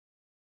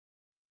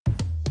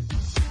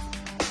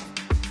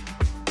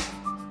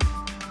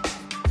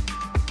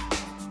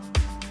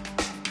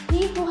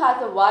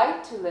has a why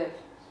to live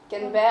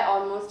can bear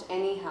almost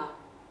anyhow.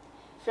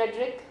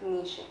 Friedrich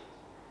Nietzsche.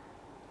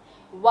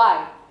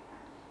 Why?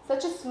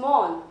 Such a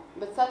small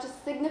but such a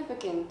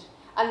significant,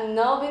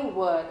 unnerving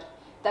word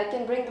that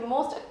can bring the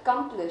most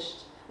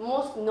accomplished,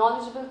 most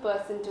knowledgeable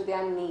person to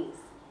their knees.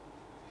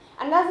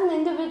 And as an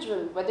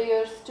individual, whether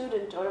you're a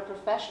student or a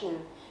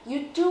professional,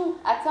 you too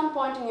at some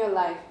point in your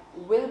life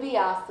will be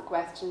asked the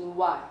question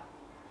why.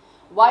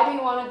 Why do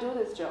you want to do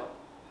this job?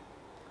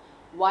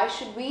 Why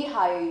should we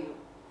hire you?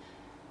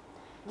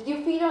 Did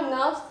you feel your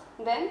nerves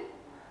then?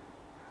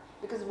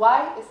 Because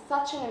why is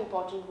such an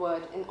important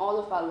word in all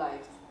of our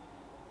lives.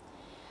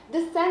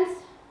 This sense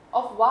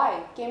of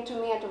why came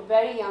to me at a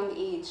very young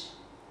age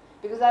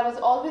because I was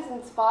always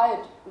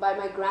inspired by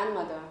my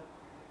grandmother.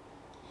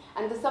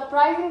 And the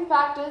surprising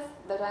fact is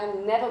that I have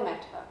never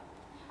met her.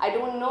 I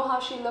don't know how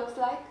she looks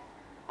like,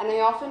 and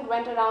I often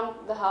went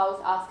around the house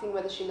asking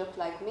whether she looked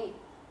like me.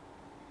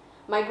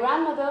 My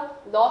grandmother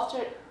lost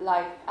her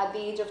life at the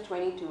age of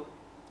 22,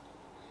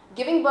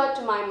 giving birth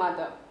to my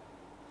mother.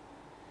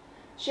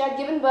 She had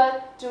given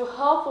birth to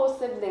her 4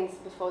 siblings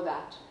before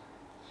that.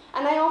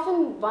 And I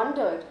often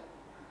wondered,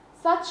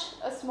 such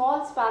a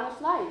small span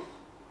of life.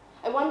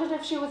 I wondered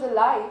if she was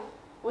alive,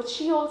 would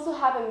she also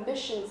have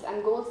ambitions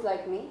and goals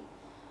like me?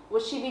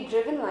 Would she be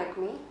driven like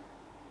me?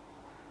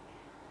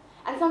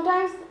 And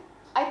sometimes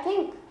I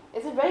think,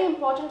 is it very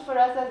important for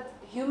us as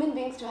human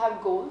beings to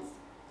have goals?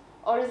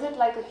 Or is it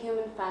like a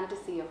human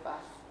fantasy of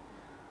us?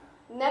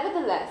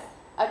 Nevertheless,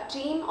 a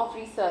team of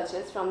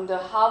researchers from the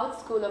Harvard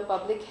School of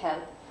Public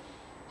Health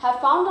have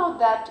found out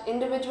that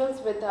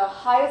individuals with a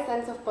higher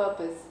sense of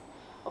purpose,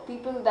 or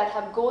people that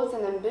have goals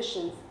and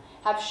ambitions,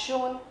 have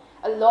shown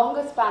a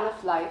longer span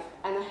of life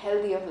and a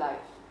healthier life.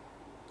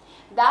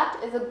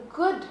 That is a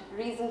good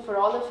reason for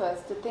all of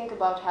us to think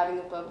about having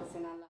a purpose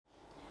in our life.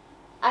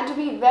 And to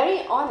be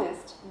very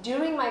honest,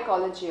 during my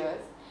college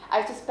years, I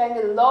used to spend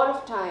a lot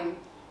of time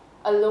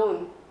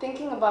alone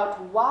thinking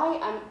about why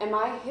am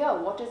I here,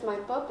 what is my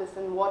purpose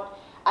and what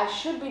I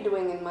should be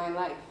doing in my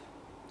life.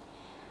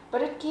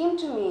 But it came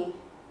to me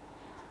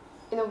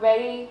in a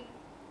very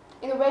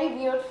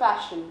weird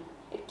fashion.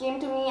 It came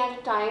to me at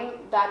a time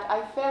that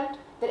I felt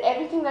that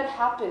everything that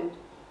happened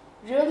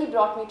really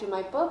brought me to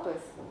my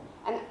purpose,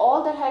 and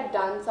all that I had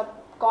done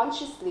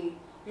subconsciously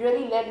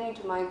really led me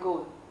to my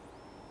goal.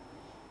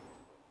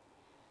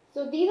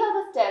 So these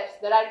are the steps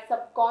that I'd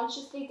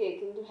subconsciously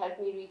taken to help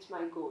me reach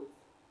my goals,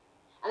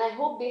 and I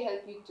hope they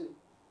help you too.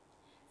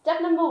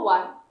 Step number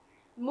 1,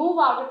 move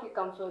out of your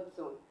comfort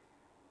zone.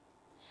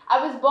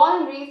 I was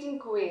born and raised in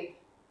Kuwait,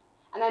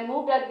 and I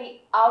moved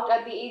out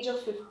at the age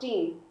of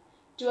 15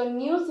 to a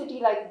new city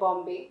like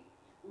Bombay,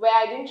 where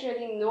I didn't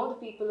really know the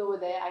people over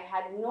there. I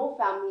had no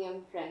family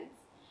and friends.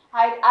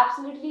 I had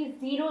absolutely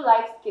zero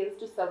life skills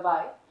to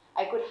survive.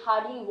 I could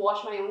hardly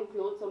wash my own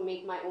clothes or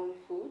make my own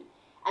food,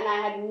 and I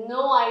had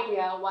no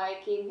idea why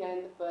I came here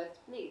in the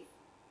first place.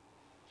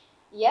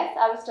 Yes,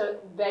 I was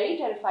very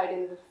terrified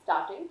in the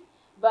starting,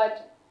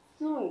 but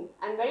soon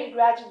and very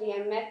gradually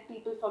I met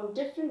people from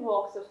different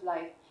walks of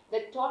life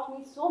that taught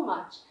me so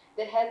much,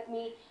 that helped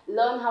me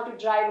learn how to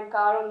drive a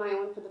car on my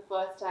own for the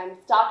first time,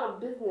 start a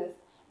business,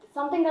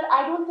 something that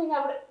I don't think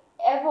I would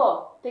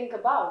ever think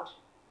about.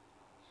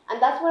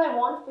 And that's what I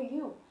want for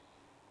you.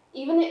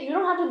 Even if you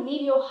don't have to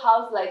leave your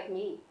house like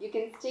me. You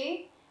can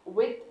stay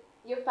with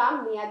your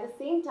family. At the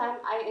same time,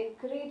 I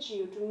encourage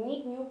you to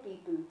meet new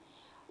people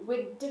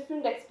with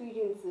different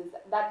experiences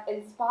that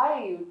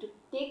inspire you to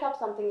take up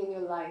something in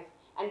your life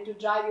and to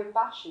drive your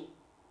passion.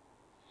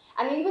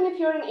 And even if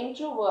you're an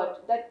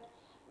introvert that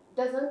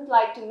doesn't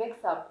like to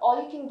mix up,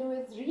 all you can do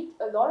is read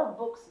a lot of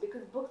books,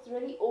 because books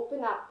really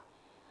open up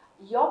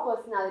your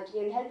personality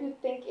and help you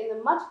think in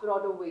a much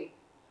broader way.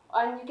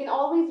 And you can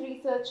always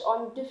research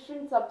on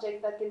different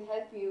subjects that can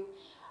help you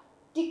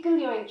tickle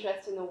your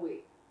interest in a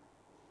way.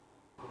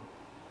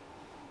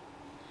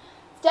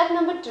 Step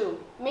number 2,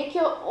 make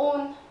your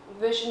own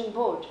vision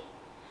board.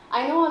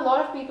 I know a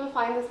lot of people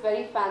find this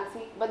very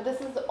fancy, but this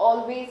has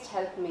always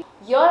helped me.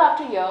 Year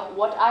after year,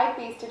 what I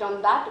pasted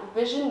on that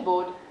vision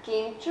board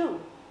came true.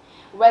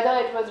 Whether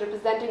it was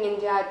representing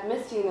India at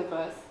Miss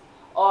Universe,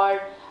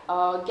 or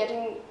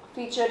getting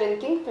featured in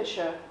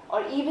Kingfisher,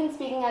 or even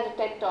speaking at a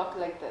TED Talk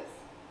like this.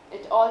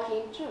 It all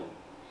came true.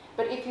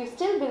 But if you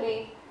still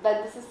believe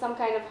that this is some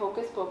kind of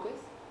hocus pocus,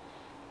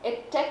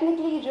 it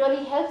technically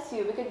really helps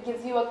you, because it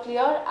gives you a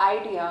clear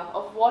idea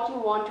of what you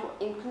want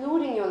to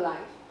include in your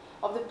life,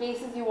 of the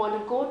places you want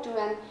to go to,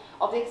 and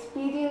of the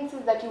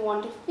experiences that you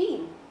want to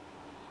feel.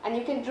 And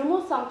you can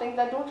remove something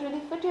that don't really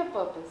fit your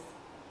purpose.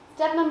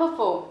 Step number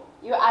 4,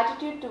 your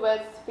attitude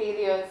towards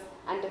failures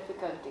and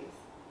difficulties.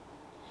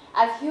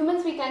 As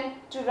humans, we tend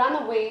to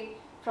run away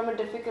from a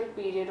difficult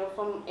period or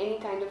from any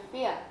kind of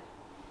fear.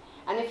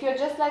 And if you're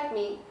just like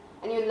me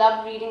and you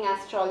love reading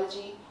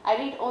astrology, I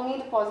read only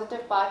the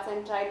positive parts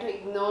and try to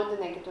ignore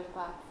the negative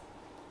parts.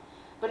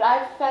 But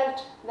I've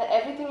felt that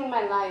everything in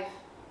my life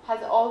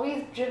has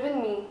always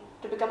driven me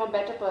to become a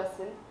better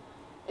person.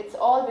 It's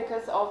all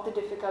because of the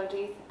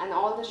difficulties and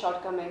all the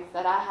shortcomings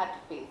that I had to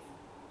face.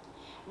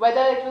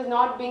 Whether it was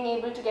not being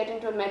able to get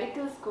into a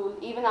medical school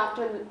even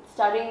after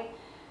studying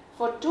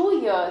for 2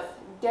 years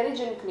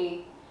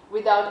diligently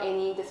without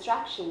any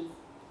distractions.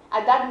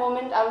 At that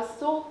moment I was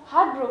so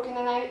heartbroken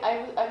and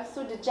I was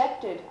so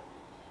dejected.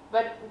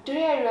 But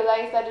today I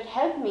realized that it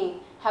helped me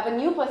have a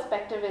new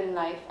perspective in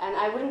life, and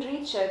I wouldn't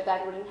reach it if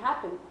that wouldn't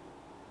happen.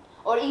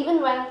 Or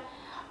even when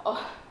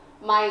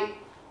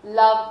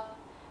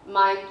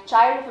my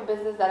child of a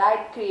business that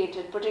I'd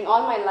created, putting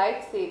all my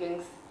life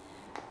savings,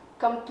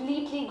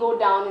 completely go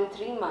down in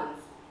 3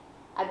 months.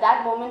 At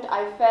that moment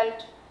I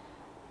felt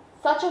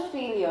such a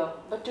failure,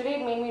 but today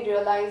it made me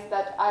realize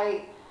that I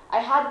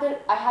had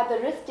the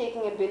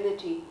risk-taking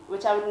ability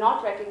which I would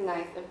not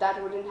recognize if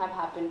that wouldn't have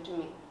happened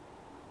to me.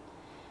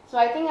 So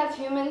I think as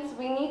humans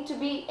we need to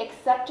be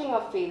accepting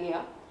of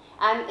failure,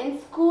 and in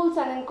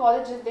schools and in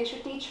colleges they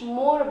should teach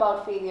more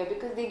about failure,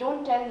 because they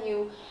don't tell you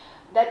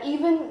that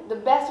even the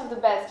best of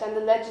the best and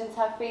the legends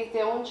have faced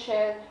their own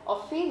share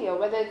of failure,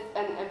 whether it's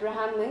an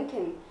Abraham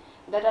Lincoln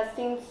that has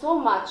seen so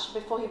much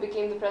before he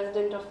became the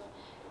President of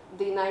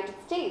the United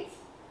States,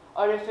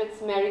 or if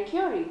it's Marie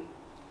Curie.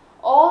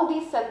 All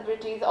these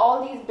celebrities, all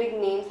these big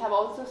names have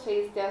also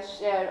faced their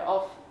share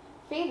of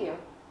failure.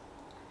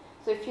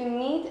 So if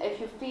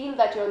you feel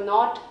that you're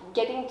not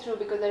getting through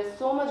because there's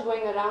so much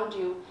going around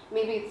you,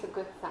 maybe it's a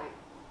good sign.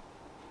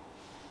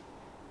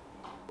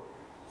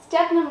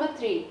 Step number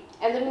 3,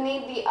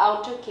 eliminate the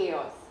outer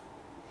chaos.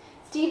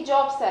 Steve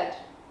Jobs said,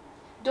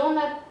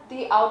 "Don't let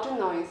the outer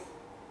noise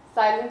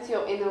silence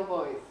your inner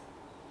voice."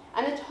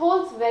 And it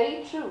holds very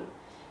true.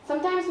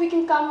 Sometimes we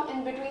can come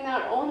in between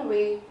our own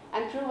way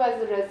and prove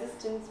as a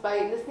resistance by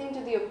listening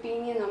to the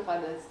opinion of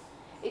others.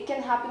 It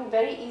can happen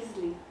very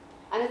easily,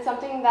 and it's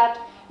something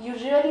that you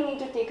really need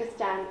to take a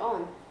stand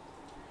on.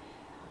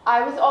 I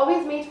was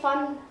always made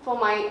fun for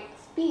my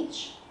speech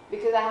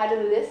because I had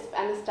a lisp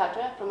and a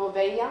stutter from a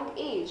very young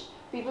age.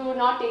 People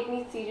would not take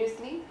me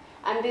seriously,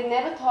 and they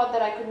never thought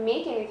that I could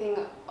make anything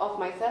of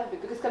myself,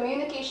 because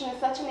communication is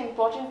such an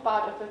important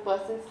part of a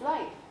person's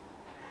life.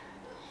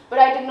 But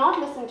I did not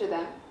listen to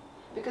them,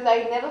 because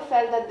I never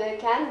felt that there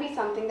can be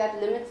something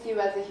that limits you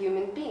as a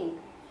human being.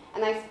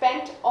 And I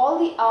spent all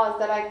the hours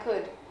that I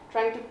could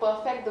trying to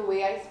perfect the way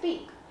I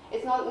speak.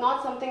 It's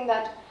not something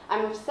that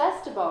I'm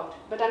obsessed about,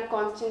 but I'm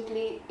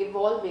constantly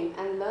evolving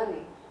and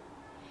learning.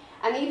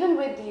 And even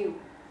with you,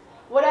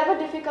 whatever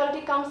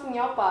difficulty comes in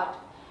your path,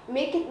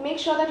 make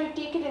sure that you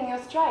take it in your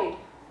stride.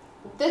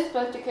 This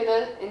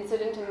particular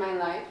incident in my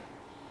life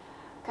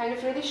kind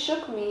of really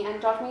shook me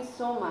and taught me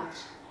so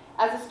much.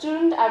 As a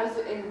student, I was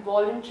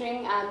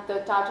volunteering at the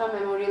Tata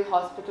Memorial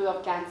Hospital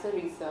of Cancer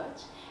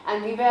Research,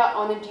 and we were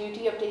on a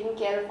duty of taking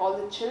care of all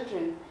the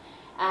children.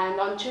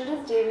 And on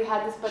Children's Day, we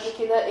had this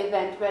particular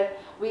event where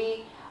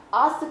we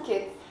asked the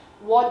kids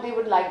what they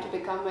would like to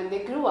become when they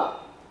grew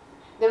up.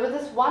 There was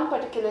this one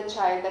particular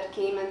child that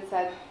came and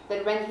said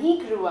that when he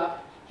grew up,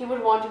 he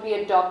would want to be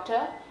a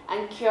doctor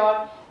and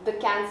cure the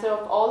cancer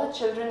of all the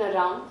children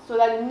around, so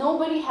that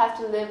nobody has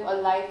to live a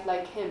life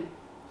like him.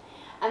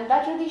 And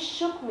that really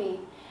shook me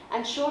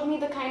and showed me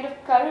the kind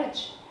of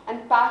courage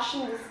and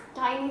passion this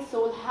tiny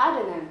soul had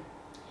in him.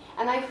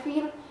 And I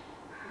feel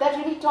that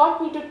really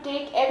taught me to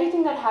take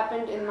everything that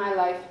happened in my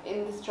life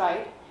in this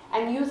stride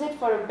and use it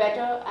for a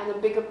better and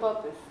a bigger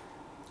purpose.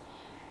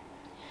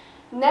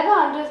 Never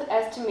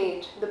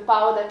underestimate the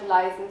power that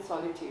lies in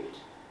solitude.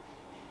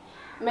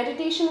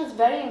 Meditation is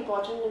very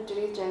important in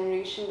today's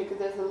generation because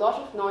there's a lot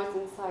of noise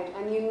inside,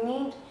 and you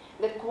need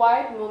that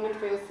quiet moment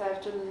for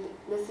yourself to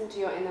listen to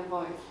your inner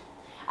voice.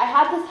 I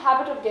had this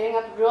habit of getting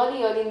up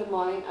really early in the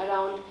morning,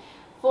 around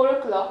 4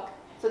 o'clock,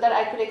 so that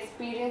I could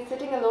experience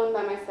sitting alone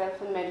by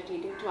myself and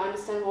meditating to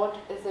understand what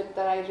is it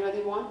that I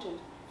really wanted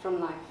from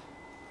life.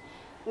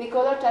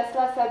 Nikola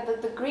Tesla said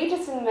that the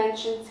greatest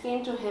inventions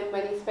came to him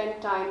when he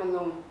spent time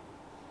alone.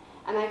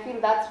 And I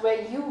feel that's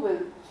where you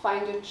will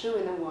find your true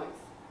inner voice.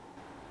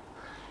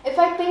 If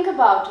I think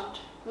about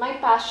it, my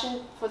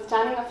passion for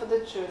standing up for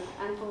the truth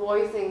and for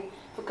voicing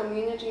for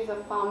communities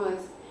of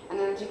farmers and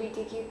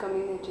LGBTQ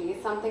community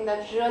is something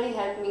that really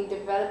helped me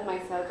develop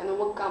myself and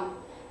overcome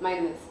my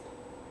lisp.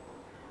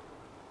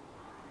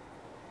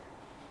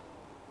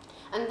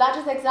 And that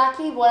is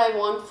exactly what I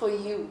want for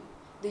you,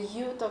 the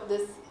youth of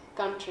this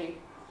country,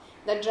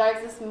 that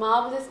drives this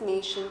marvelous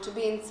nation to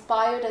be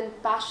inspired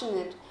and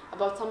passionate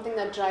about something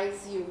that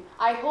drives you.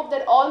 I hope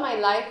that all my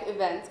life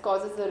events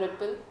causes a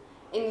ripple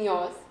in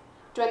yours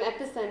to an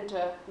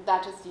epicenter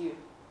that is you.